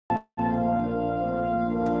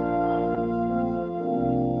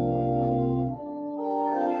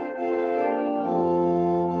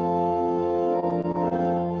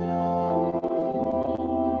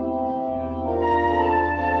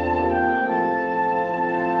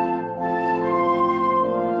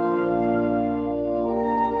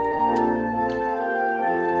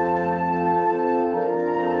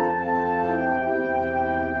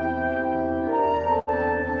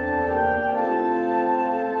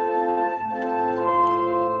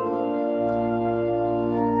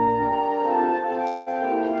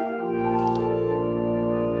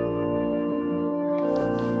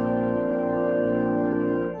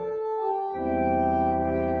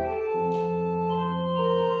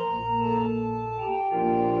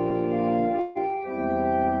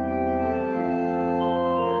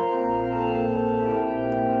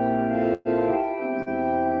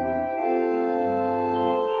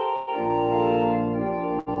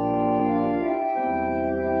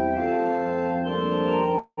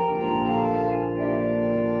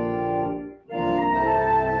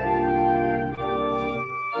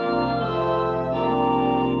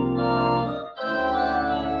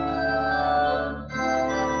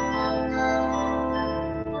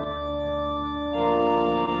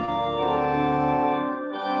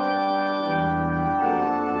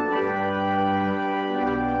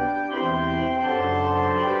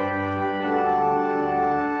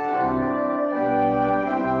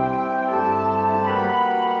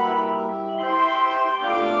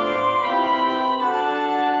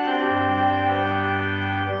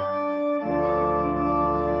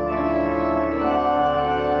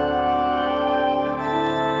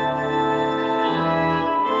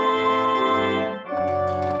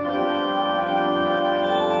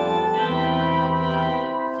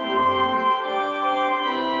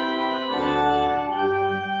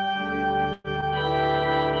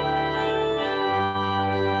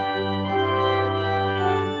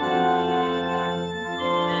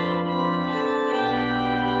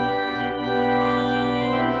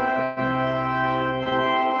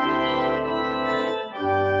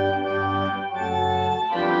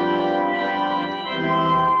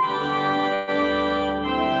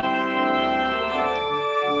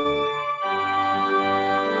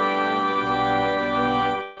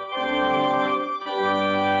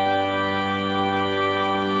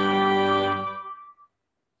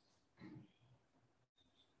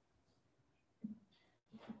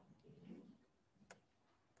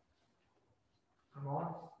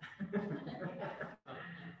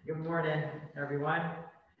Good morning, everyone.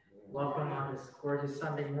 Welcome on this gorgeous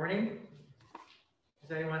Sunday morning.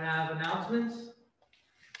 Does anyone have announcements?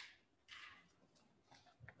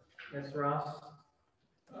 Yes, Ross?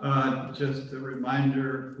 Just a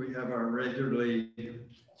reminder, we have our regularly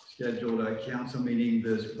scheduled council meeting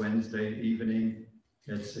this Wednesday evening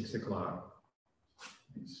at 6 o'clock.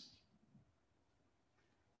 Thanks.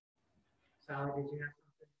 Sally, did you have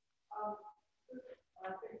something? I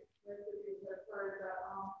think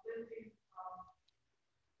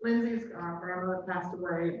Lindsay's grandmother passed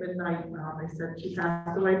away at midnight. They said she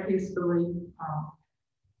passed away peacefully.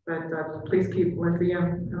 But please keep Lindsay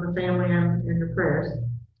and the family in your prayers.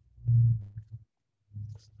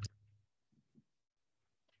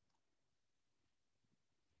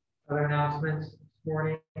 Other announcements this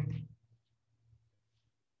morning?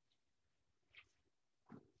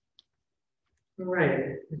 All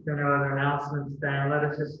right, if there are no other announcements, then let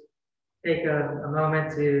us just take a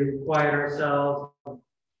moment to quiet ourselves,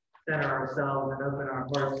 center ourselves, and open our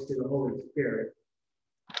hearts to the Holy Spirit.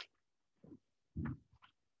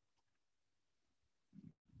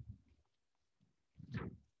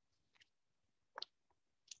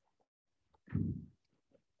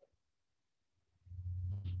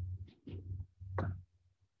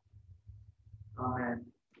 Amen.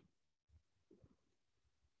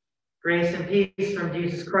 Grace and peace from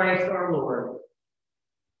Jesus Christ our Lord.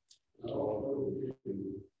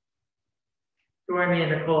 Join me in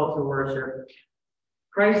the call to worship.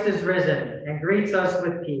 Christ is risen and greets us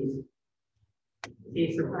with peace. The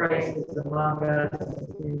peace of Christ is among us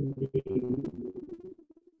indeed.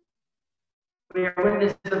 We are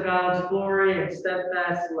witnesses of God's glory and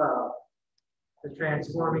steadfast love. The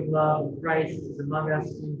transforming love of Christ is among us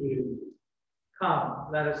indeed. Come,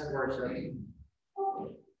 let us worship.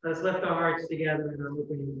 Let us lift our hearts together in our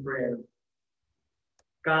opening prayer.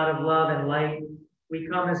 God of love and light, we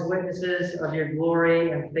come as witnesses of your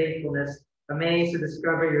glory and faithfulness, amazed to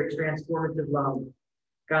discover your transformative love.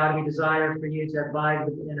 God, we desire for you to abide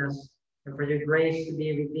within us and for your grace to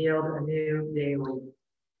be revealed anew daily.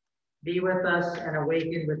 Be with us and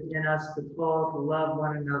awaken within us the call to love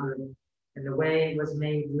one another, and the way was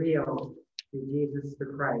made real through Jesus the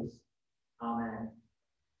Christ. Amen.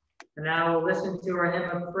 And now we'll listen to our hymn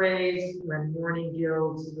of praise, When Morning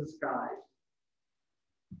Gilds the Sky.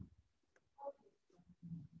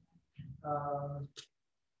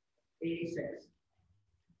 86.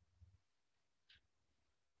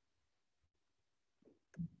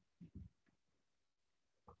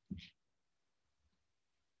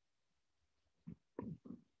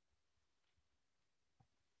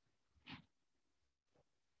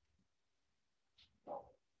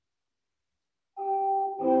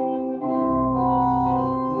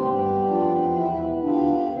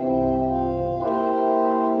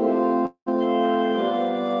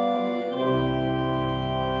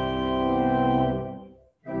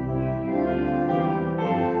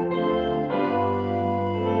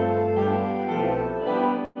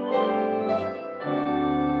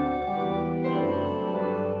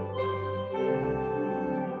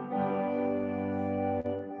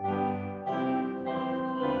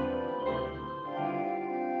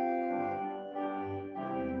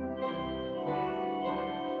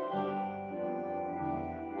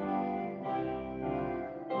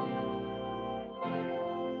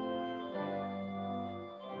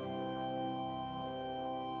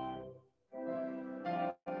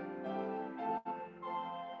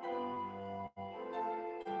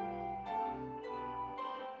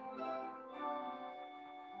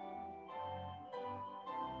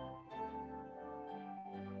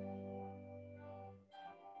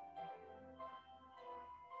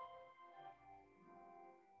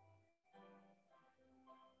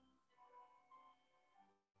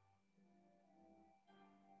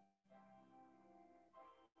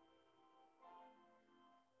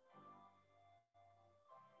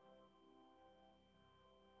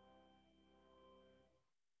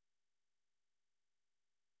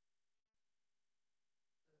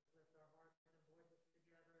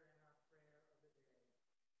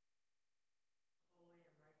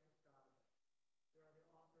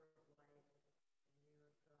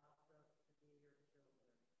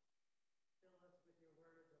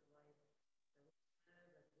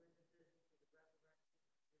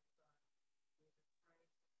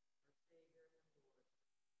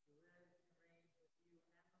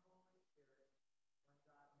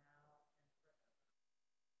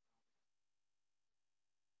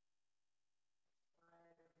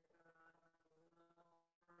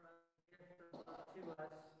 To us,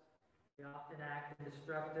 we often act in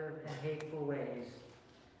destructive and hateful ways.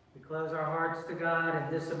 We close our hearts to God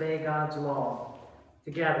and disobey God's law.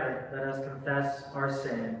 Together, let us confess our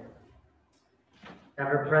sin.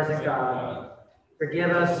 Ever-present God,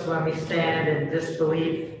 forgive us when we stand in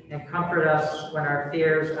disbelief and comfort us when our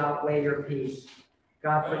fears outweigh your peace.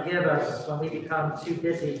 God, forgive us when we become too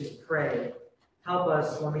busy to pray. Help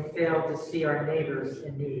us when we fail to see our neighbors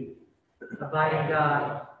in need. Abiding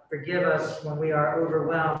God, forgive us when we are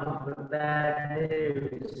overwhelmed with bad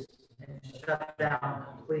news and shut down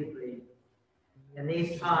completely. In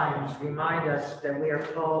these times, remind us that we are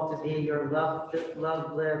called to be your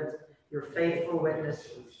love-lived, your faithful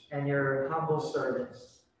witnesses, and your humble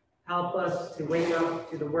servants. Help us to wake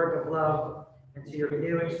up to the work of love and to your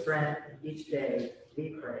renewing strength each day,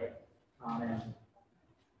 we pray. Amen.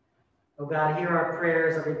 O God, hear our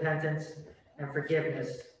prayers of repentance and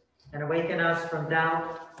forgiveness, and awaken us from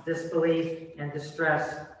doubt, disbelief, and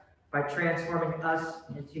distress by transforming us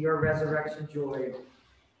into your resurrection joy.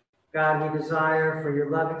 God, we desire for your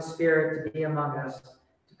loving spirit to be among us,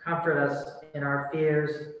 to comfort us in our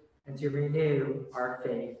fears, and to renew our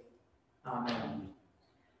faith. Amen.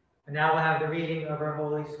 And now we'll have the reading of our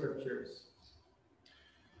Holy Scriptures.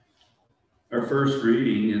 Our first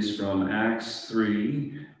reading is from Acts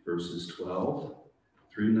 3, verses 12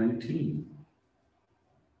 through 19.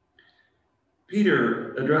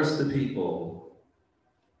 Peter addressed the people.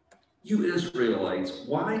 You Israelites,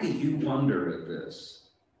 why do you wonder at this?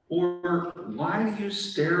 Or why do you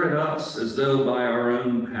stare at us as though by our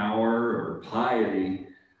own power or piety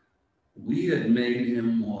we had made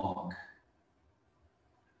him walk?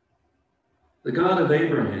 The God of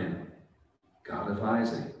Abraham, God of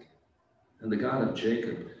Isaac, and the God of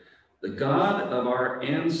Jacob, the God of our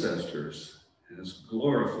ancestors, has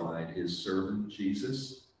glorified his servant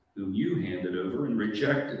Jesus, whom you handed over and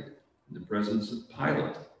rejected in the presence of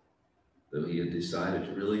Pilate, though he had decided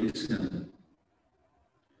to release him.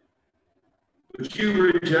 But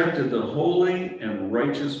you rejected the holy and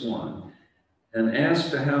righteous one and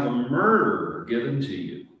asked to have a murderer given to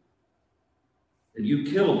you. And you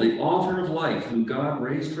killed the author of life, whom God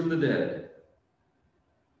raised from the dead.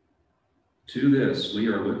 To this we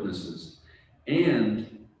are witnesses,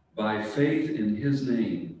 and by faith in his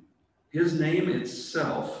name, His name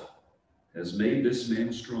itself has made this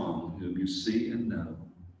man strong, whom you see and know.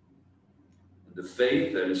 And the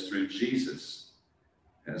faith that is through Jesus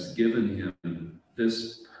has given him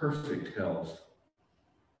this perfect health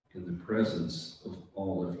in the presence of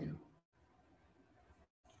all of you.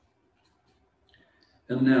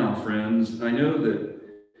 And now, friends, I know that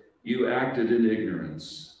you acted in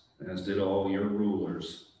ignorance, as did all your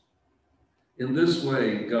rulers. In this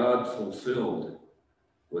way, God fulfilled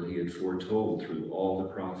what he had foretold through all the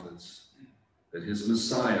prophets, that his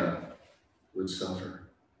Messiah would suffer.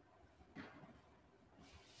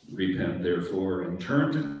 Repent, therefore, and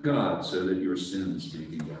turn to God so that your sins may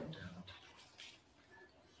be wiped out.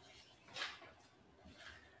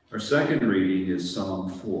 Our second reading is Psalm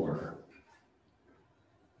 4.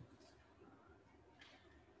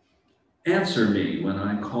 Answer me when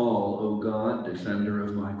I call, O God, defender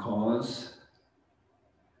of my cause.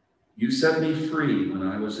 You set me free when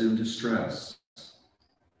I was in distress.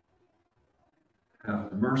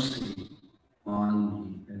 Have mercy on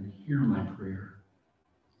me and hear my prayer.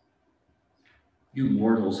 You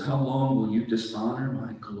mortals, how long will you dishonor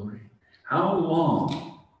my glory? How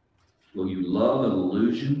long will you love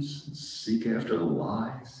illusions and seek after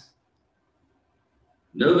lies?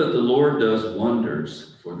 Know that the Lord does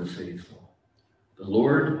wonders for the faithful. The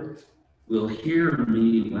Lord will hear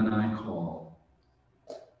me when I call.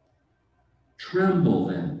 Tremble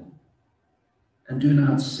then, and do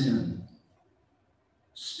not sin.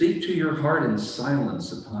 Speak to your heart in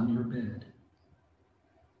silence upon your bed.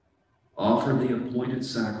 Offer the appointed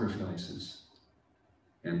sacrifices,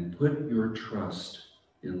 and put your trust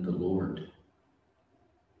in the Lord.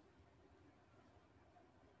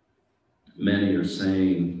 Many are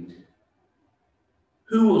saying,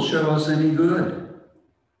 who will show us any good?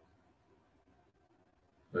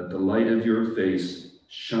 Let the light of your face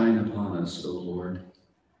shine upon us, O Lord.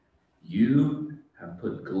 You have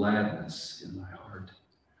put gladness in my heart,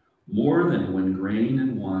 more than when grain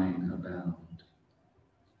and wine abound.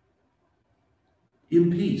 In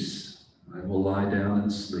peace I will lie down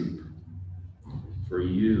and sleep, for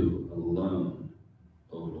you alone,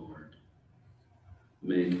 O Lord,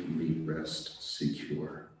 make me rest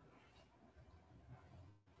secure.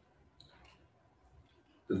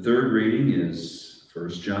 The third reading is 1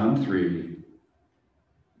 John 3,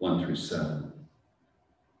 1 through 7.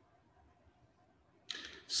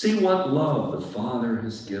 See what love the Father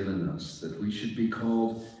has given us, that we should be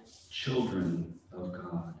called children of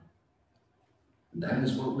God. And that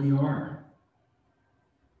is what we are.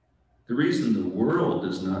 The reason the world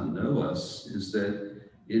does not know us is that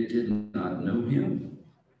it did not know him.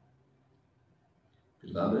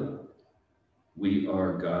 Beloved, we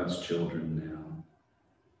are God's children now.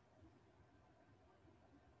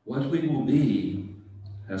 What we will be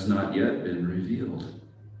has not yet been revealed.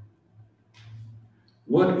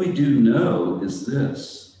 What we do know is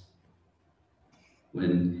this: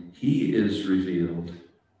 when he is revealed,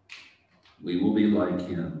 we will be like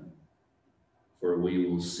him, for we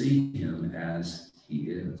will see him as he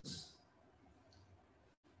is.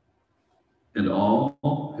 And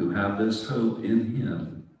all who have this hope in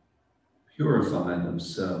him purify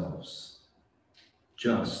themselves,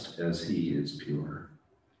 just as he is pure.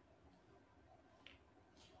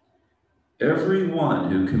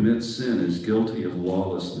 Everyone who commits sin is guilty of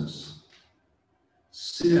lawlessness.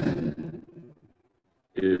 Sin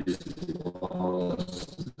is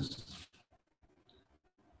lawlessness.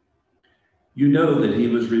 You know that he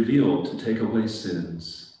was revealed to take away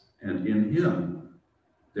sins, and in him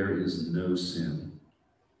there is no sin.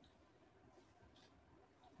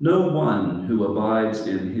 No one who abides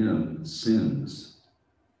in him sins.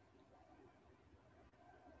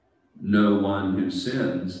 No one who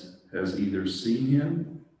sins has either seen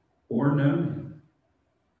him or known him.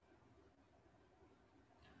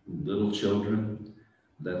 Little children,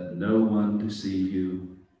 let no one deceive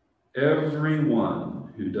you.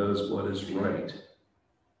 Everyone who does what is right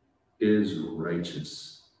is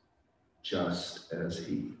righteous, just as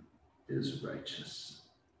he is righteous.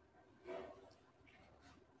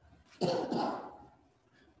 Our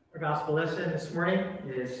gospel lesson this morning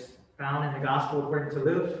is found in the Gospel according to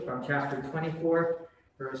Luke from chapter 24,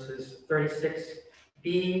 verses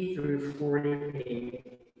 36b through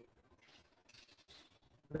 48.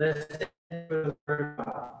 Listen to the word of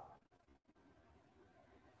God.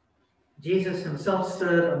 Jesus himself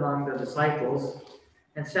stood among the disciples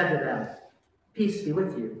and said to them, "Peace be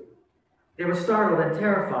with you." They were startled and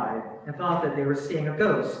terrified and thought that they were seeing a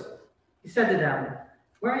ghost. He said to them,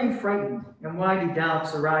 "Why are you frightened, and why do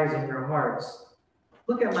doubts arise in your hearts?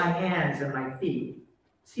 Look at my hands and my feet.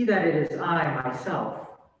 See that it is I myself.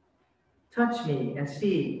 Touch me and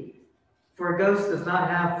see For a ghost does not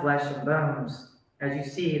have flesh and bones, as you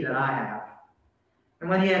see that I have. And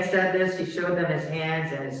when he had said this, he showed them his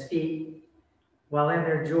hands and his feet. While in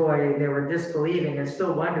their joy they were disbelieving and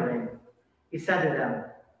still wondering, he said to them,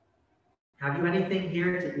 have you anything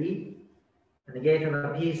here to eat? And they gave him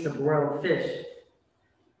a piece of broiled fish.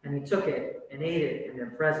 And he took it and ate it in their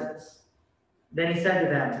presence. Then he said to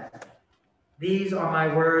them, these are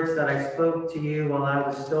my words that I spoke to you while I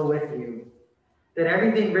was still with you, that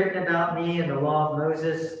everything written about me in the law of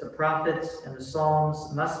Moses, the prophets, and the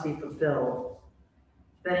Psalms must be fulfilled.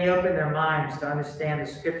 Then he opened their minds to understand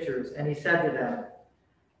the scriptures, and he said to them,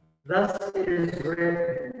 thus it is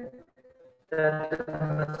written that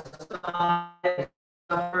the Messiah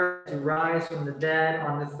suffered to rise from the dead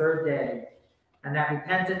on the third day, and that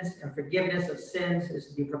repentance and forgiveness of sins is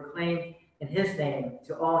to be proclaimed in his name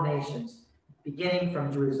to all nations, beginning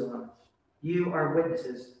from Jerusalem. You are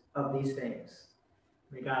witnesses of these things.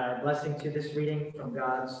 May God add blessing to this reading from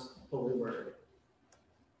God's holy word.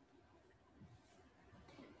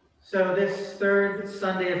 So this third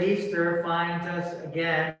Sunday of Easter finds us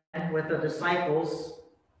again with the disciples,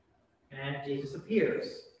 and Jesus appears.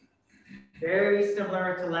 Very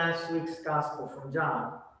similar to last week's gospel from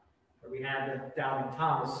John, where we had the Doubting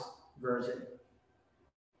Thomas version.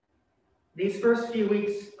 These first few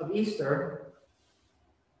weeks of Easter,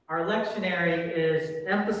 our lectionary is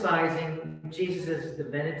emphasizing Jesus'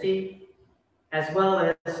 divinity as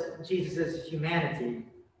well as Jesus' humanity,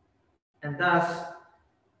 and thus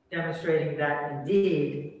demonstrating that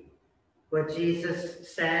indeed what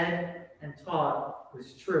Jesus said and taught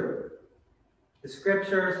was true. The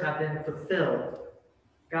scriptures have been fulfilled.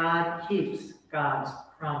 God keeps God's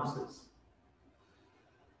promises.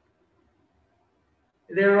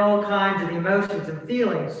 There are all kinds of emotions and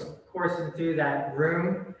feelings coursing through that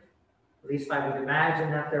room. At least I would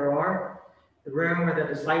imagine that there are. The room where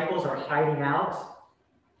the disciples are hiding out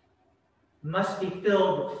must be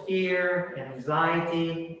filled with fear and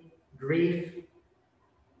anxiety, grief,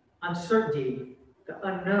 uncertainty, the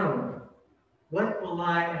unknown. What will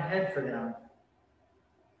lie ahead for them?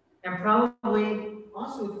 And probably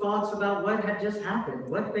also thoughts about what had just happened,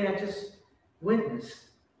 what they had just witnessed.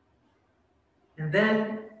 And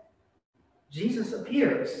then Jesus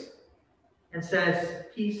appears and says,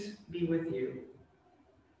 peace be with you.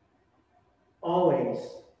 Always,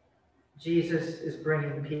 Jesus is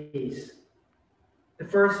bringing peace. The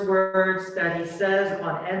first words that he says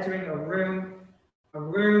upon entering a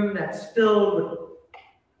room that's filled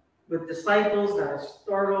with disciples that are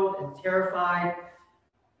startled and terrified,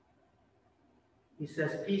 he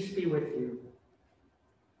says, peace be with you.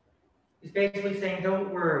 He's basically saying,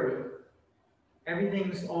 don't worry.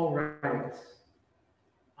 Everything's all right.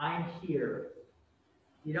 I'm here.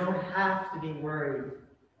 You don't have to be worried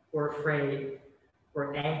or afraid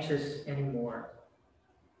or anxious anymore,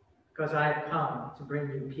 because I have come to bring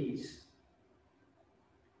you peace.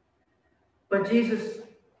 But Jesus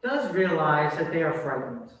does realize that they are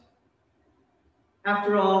frightened.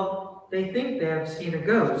 After all, they think they have seen a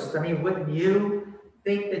ghost. I mean, wouldn't you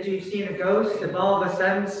think that you've seen a ghost if all of a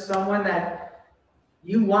sudden someone that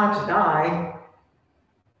you watch die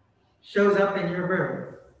shows up in your room?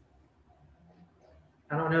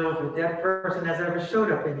 I don't know if a dead person has ever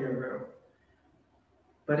showed up in your room,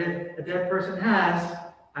 but if a dead person has,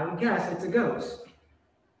 I would guess it's a ghost.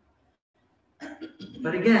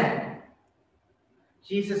 But again,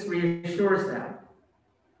 Jesus reassures them.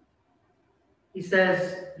 He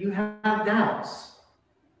says, you have doubts.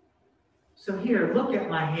 So here, look at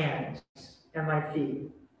my hands and my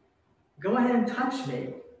feet. Go ahead and touch me.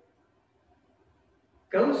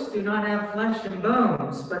 Ghosts do not have flesh and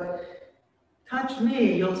bones, but touch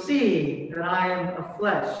me, you'll see that I am of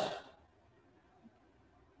flesh.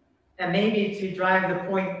 And maybe to drive the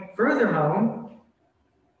point further home,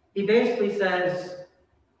 he basically says,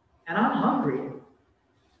 and I'm hungry.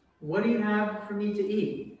 What do you have for me to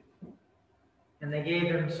eat? And they gave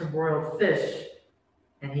him some broiled fish,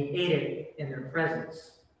 and he ate it in their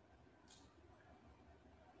presence.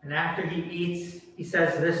 And after he eats, he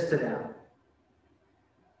says this to them.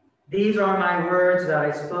 These are my words that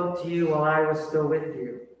I spoke to you while I was still with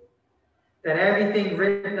you, that everything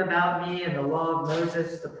written about me in the law of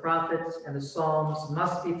Moses, the prophets, and the Psalms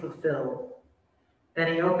must be fulfilled.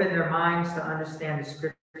 Then he opened their minds to understand the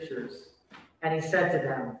scriptures. And he said to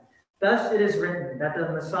them, thus it is written that the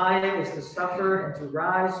Messiah is to suffer and to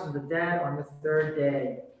rise from the dead on the third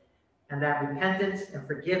day, and that repentance and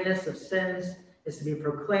forgiveness of sins is to be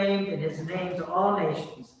proclaimed in his name to all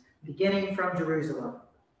nations, beginning from Jerusalem.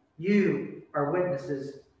 You are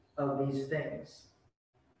witnesses of these things.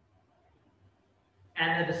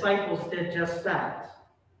 And the disciples did just that.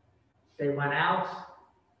 they went out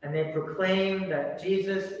and they proclaimed that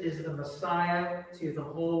Jesus is the Messiah to the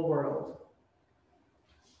whole world.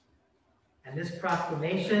 And this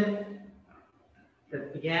proclamation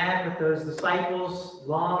that began with those disciples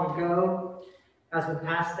long ago has been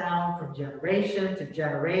passed down from generation to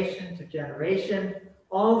generation to generation,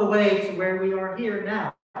 all the way to where we are here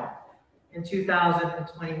now in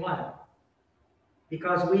 2021.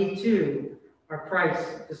 Because we too are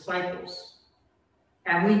Christ's disciples.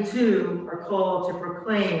 And we too are called to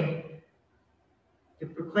proclaim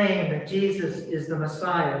that Jesus is the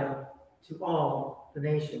Messiah to all the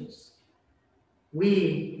nations.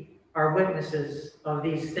 We are witnesses of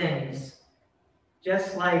these things,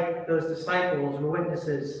 just like those disciples were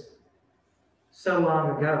witnesses so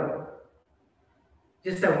long ago.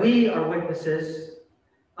 Just that we are witnesses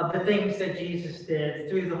of the things that Jesus did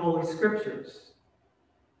through the Holy Scriptures.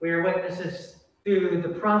 We are witnesses through the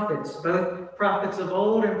prophets, both prophets of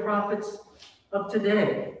old and prophets of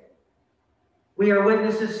today. We are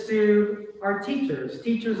witnesses through our teachers,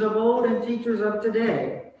 teachers of old and teachers of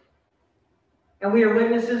today. And we are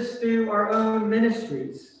witnesses through our own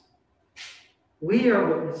ministries. We are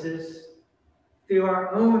witnesses through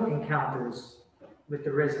our own encounters with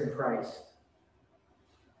the risen Christ.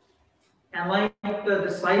 And like the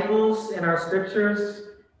disciples in our scriptures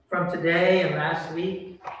from today and last week,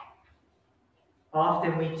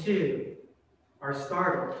 often we too are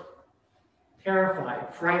startled,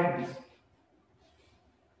 terrified, frightened.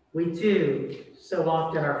 We too so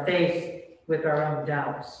often are faced with our own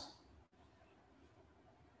doubts.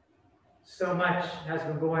 So much has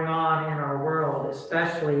been going on in our world,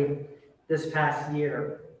 especially this past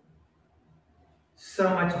year. So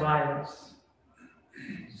much violence,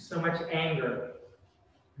 so much anger,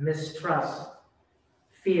 mistrust,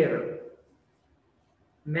 fear.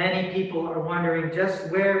 Many people are wondering just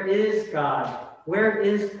where is God? Where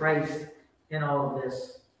is Christ in all of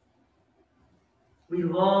this? We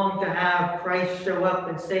long to have Christ show up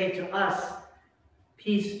and say to us,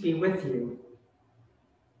 "Peace be with you,"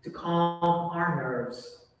 to calm our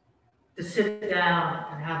nerves, to sit down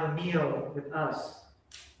and have a meal with us,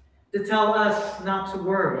 to tell us not to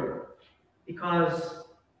worry because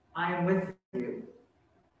I am with you.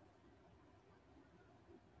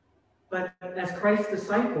 But as Christ's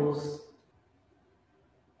disciples,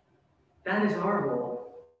 that is our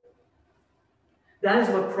role. That is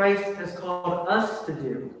what Christ has called us to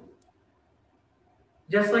do.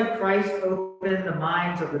 Just like Christ opened the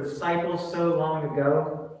minds of the disciples so long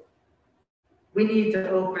ago, we need to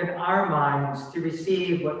open our minds to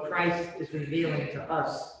receive what Christ is revealing to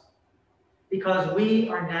us. Because we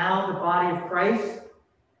are now the body of Christ,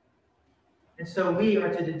 and so we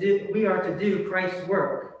are to do Christ's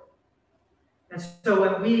work. And so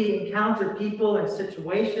when we encounter people and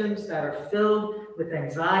situations that are filled with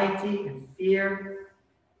anxiety and fear,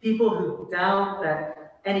 people who doubt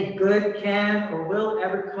that any good can or will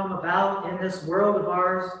ever come about in this world of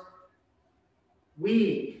ours,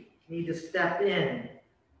 we need to step in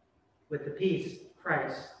with the peace of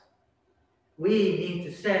Christ. We need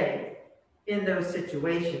to say in those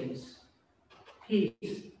situations,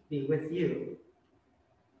 "Peace be with you."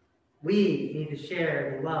 We need to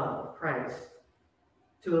share the love of Christ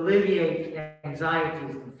to alleviate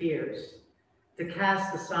anxieties and fears, to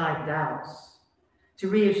cast aside doubts, to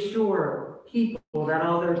reassure people that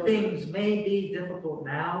although things may be difficult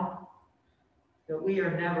now, that we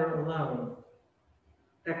are never alone,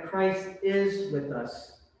 that Christ is with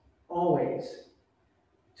us always,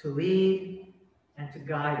 to lead and to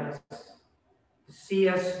guide us, to see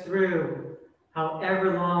us through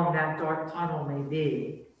however long that dark tunnel may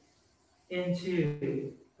be,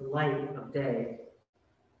 into the light of day,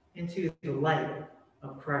 into the light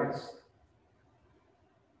of Christ.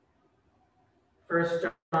 1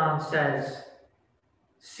 John says,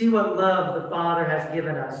 "See what love the Father has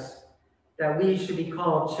given us, that we should be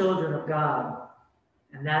called children of God,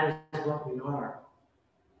 and that is what we are."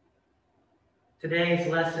 Today's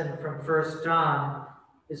lesson from 1 John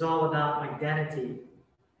is all about identity.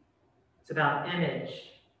 It's about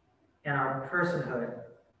image and our personhood.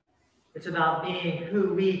 It's about being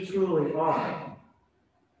who we truly are.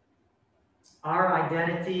 Our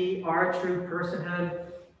identity, our true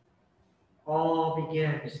personhood, all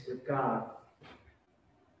begins with God.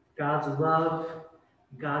 God's love,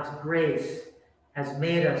 God's grace has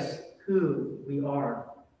made us who we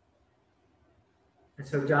are. And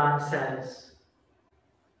so John says,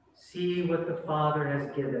 "See what the Father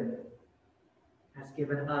has given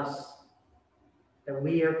us, that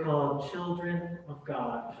we are called children of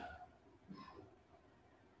God."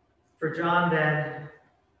 For John, then,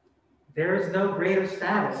 there is no greater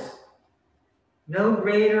status No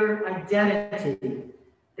greater identity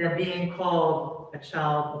than being called a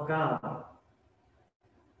child of God.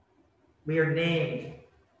 We are named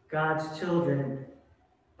God's children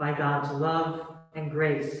by God's love and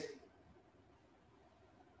grace.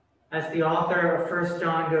 As the author of 1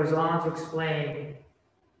 John goes on to explain,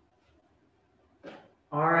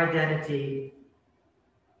 our identity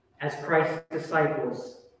as Christ's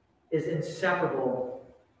disciples is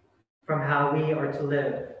inseparable from how we are to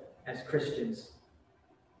live as Christians.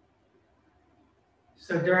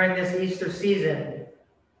 So during this Easter season,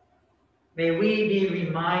 may we be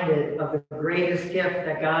reminded of the greatest gift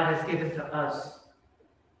that God has given to us,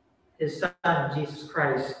 his Son, Jesus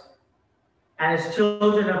Christ. And as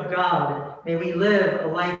children of God, may we live a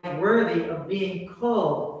life worthy of being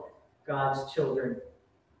called God's children.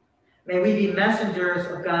 May we be messengers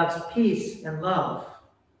of God's peace and love.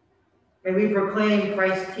 May we proclaim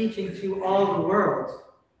Christ's teaching to all the world.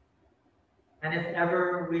 And if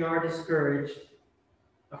ever we are discouraged,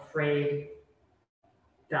 afraid,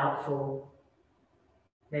 doubtful,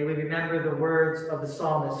 may we remember the words of the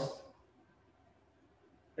psalmist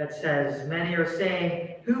that says, many are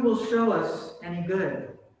saying, who will show us any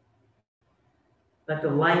good? Let the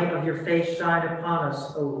light of your face shine upon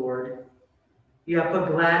us, O Lord. You have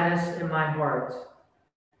put gladness in my heart,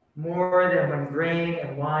 more than when grain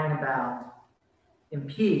and wine abound. In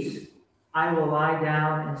peace I will lie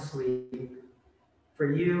down and sleep.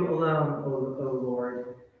 For you alone, O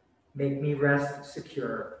Lord, make me rest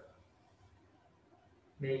secure.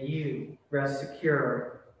 May you rest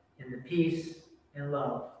secure in the peace and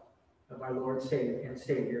love of our Lord and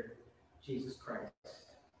Savior, Jesus Christ.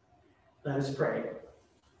 Let us pray.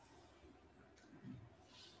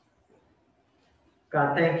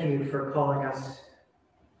 God, thank you for calling us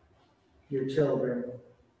your children.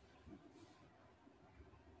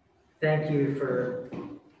 Thank you for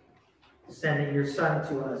sending your Son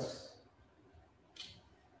to us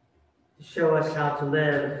to show us how to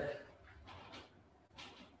live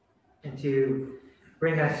and to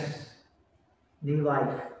bring us new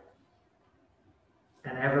life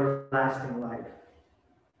and everlasting life.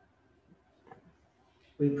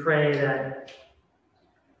 We pray that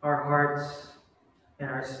our hearts and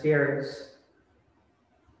our spirits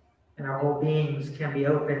and our whole beings can be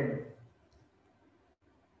open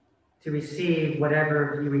to receive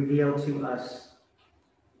whatever you reveal to us.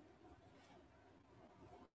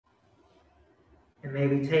 And may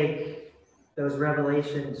we take those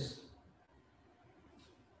revelations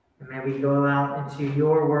and may we go out into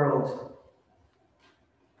your world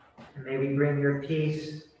and may we bring your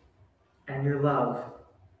peace and your love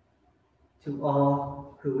to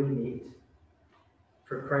all who we meet.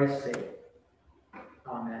 For Christ's sake,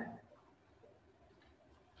 amen.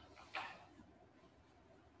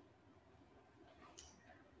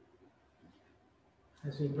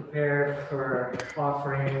 As we prepare for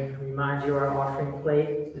offering, remind you our offering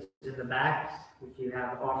plate is in the back. If you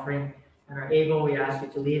have offering and are able, we ask you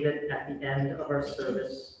to leave it at the end of our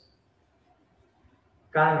service.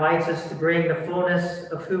 God invites us to bring the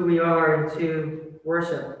fullness of who we are into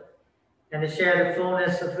worship and to share the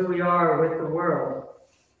fullness of who we are with the world.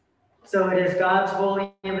 So it is God's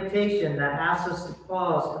holy invitation that asks us to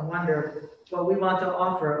pause and wonder what we want to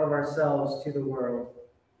offer of ourselves to the world.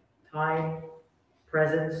 Time,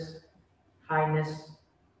 presence, kindness,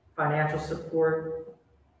 financial support,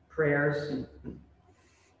 prayers.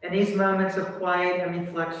 In these moments of quiet and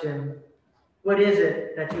reflection, what is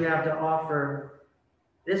it that you have to offer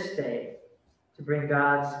this day to bring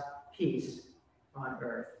God's peace on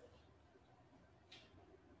earth?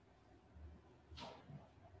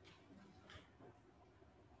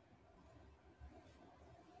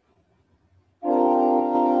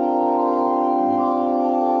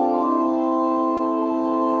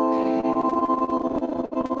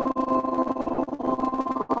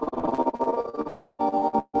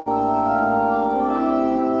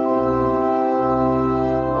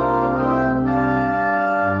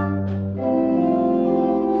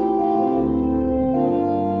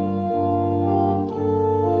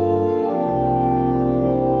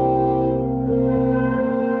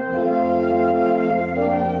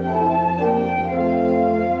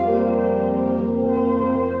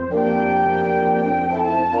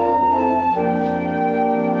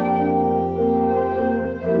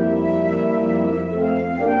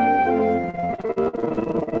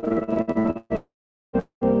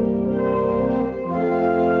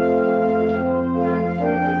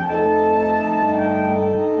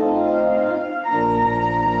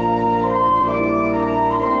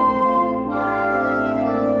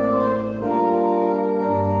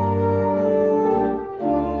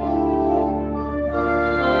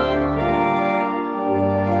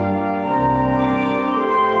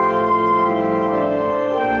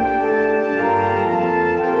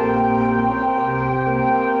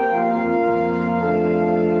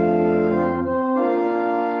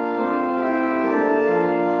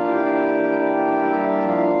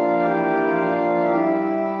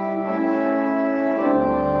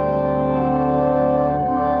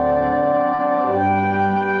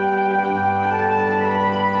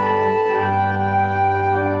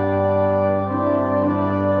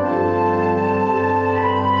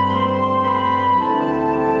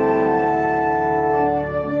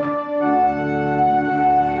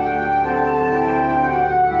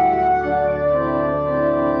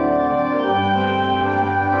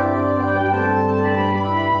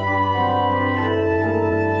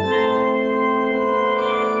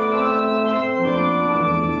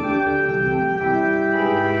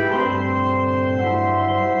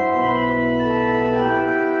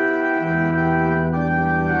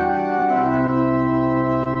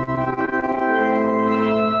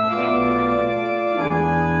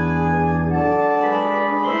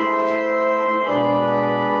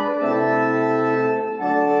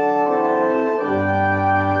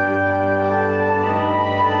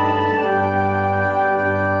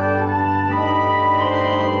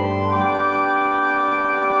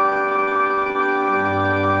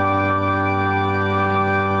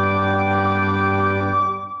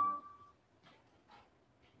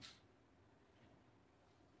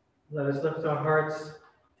 Let us lift our hearts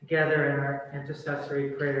together in our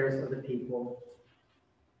intercessory prayers of the people.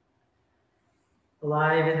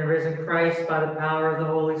 Alive in the risen Christ by the power of the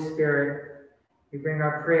Holy Spirit, we bring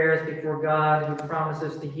our prayers before God, who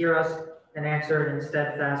promises to hear us and answer it in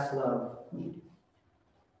steadfast love.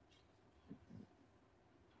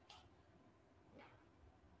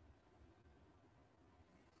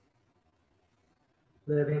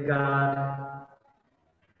 Living God,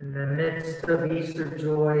 in the midst of Easter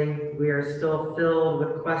joy, we are still filled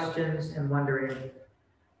with questions and wondering.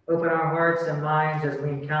 Open our hearts and minds as we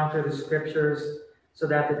encounter the scriptures so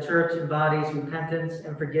that the church embodies repentance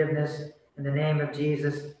and forgiveness in the name of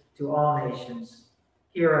Jesus to all nations.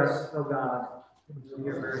 Hear us, O God,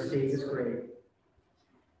 your mercy is great.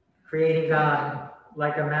 Creating God,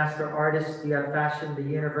 like a master artist, you have fashioned the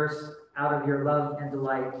universe out of your love and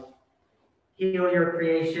delight. Heal your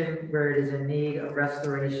creation where it is in need of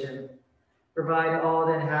restoration. Provide all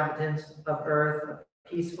the inhabitants of earth a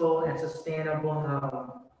peaceful and sustainable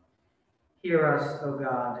home. Hear us, O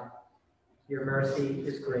God, your mercy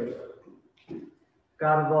is great.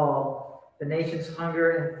 God of all, the nations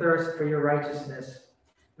hunger and thirst for your righteousness.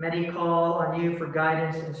 Many call on you for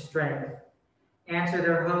guidance and strength. Answer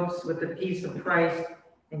their hopes with the peace of Christ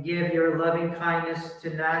and give your loving kindness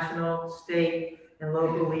to national, state, and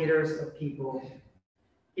local leaders of people.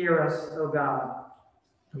 Hear us, O God,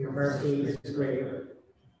 your mercy is great.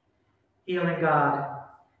 Healing God,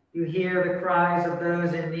 you hear the cries of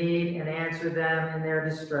those in need and answer them in their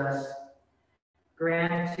distress.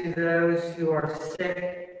 Grant to those who are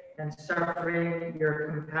sick and suffering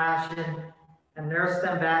your compassion and nurse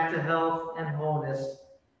them back to health and wholeness.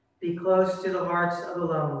 Be close to the hearts of the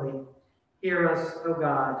lonely. Hear us, O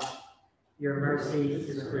God, your mercy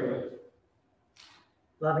is great.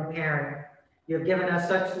 Loving parent, you have given us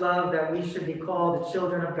such love that we should be called the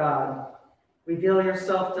children of God. Reveal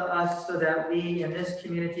yourself to us so that we in this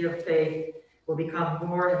community of faith will become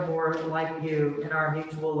more and more like you in our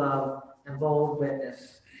mutual love and bold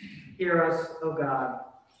witness. Hear us, O God,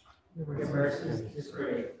 your mercy is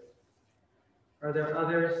great. Are there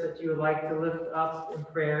others that you would like to lift up in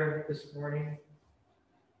prayer this morning?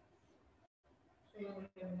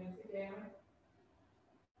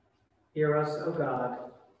 Hear us, O God,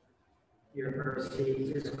 your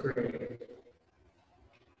mercy is great.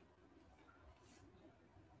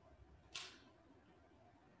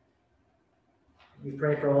 We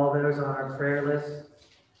pray for all those on our prayer list,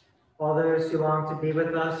 all those who long to be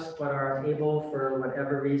with us but are unable for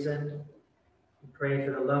whatever reason. We pray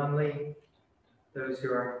for the lonely, those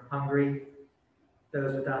who are hungry,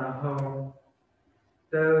 those without a home,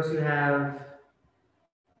 those who have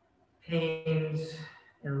pains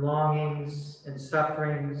and longings and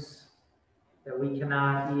sufferings that we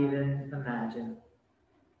cannot even imagine.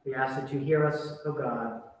 We ask that you hear us, O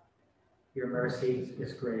God. Your mercy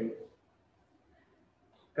is great.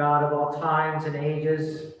 God of all times and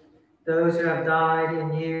ages, those who have died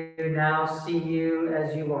in you now see you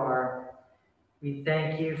as you are. We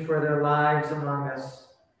thank you for their lives among us.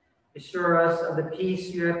 Assure us of the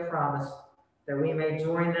peace you have promised, that we may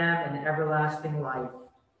join them in everlasting life.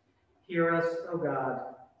 Hear us, O God.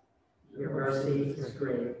 Your mercy is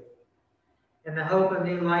great. In the hope of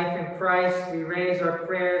new life in Christ, we raise our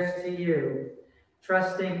prayers to you,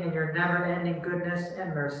 trusting in your never-ending goodness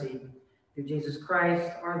and mercy. Through Jesus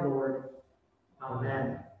Christ, our Lord.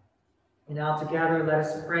 Amen. And now together, let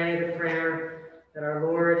us pray the prayer that our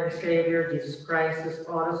Lord and Savior, Jesus Christ, has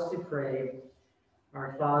taught us to pray.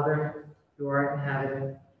 Our Father, who art in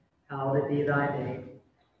heaven, hallowed be thy name.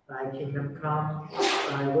 Thy kingdom come,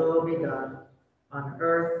 thy will be done, on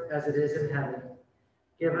earth as it is in heaven.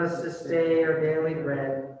 Give us this day our daily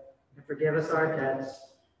bread, and forgive us our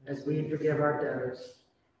debts, as we forgive our debtors.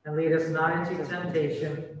 And lead us not into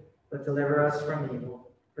temptation, but deliver us from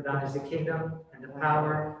evil. For thine is the kingdom, and the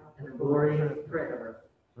power, and the glory forever.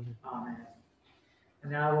 Amen.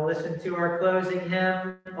 And now we'll listen to our closing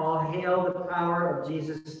hymn, All Hail the Power of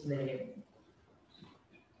Jesus' Name.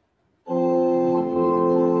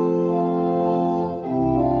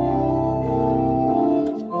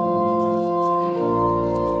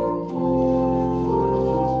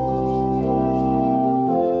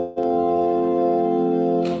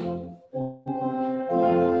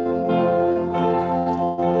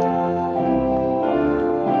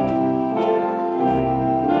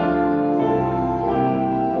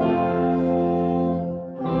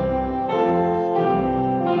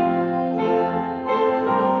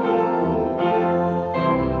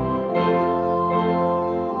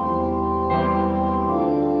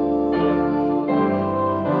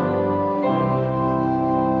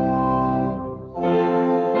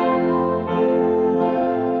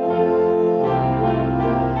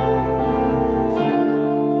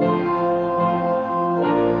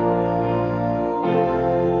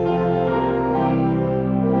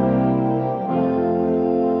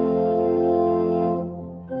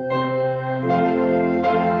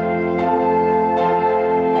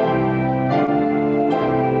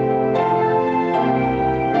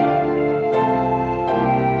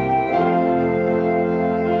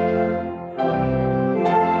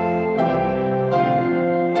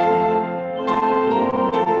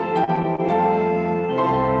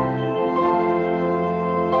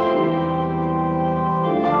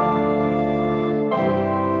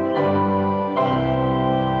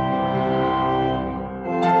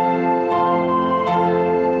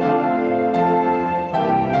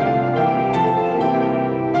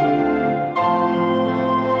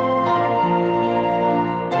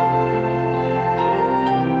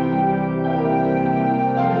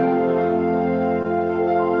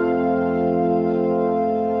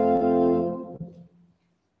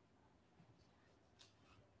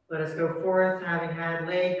 us go forth having had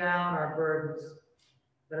laid down our burdens.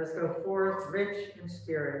 Let us go forth rich in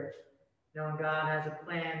spirit, knowing God has a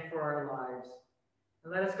plan for our lives.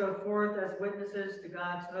 And let us go forth as witnesses to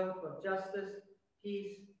God's hope of justice,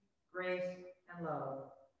 peace, grace, and love,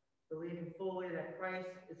 believing fully that Christ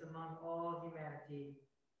is among all humanity,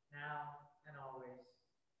 now and always.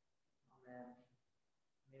 Amen.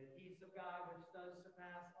 May the peace of God, which does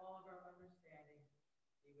surpass all of our understanding,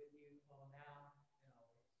 be with you all now and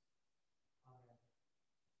always.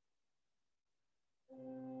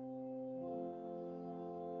 Amen.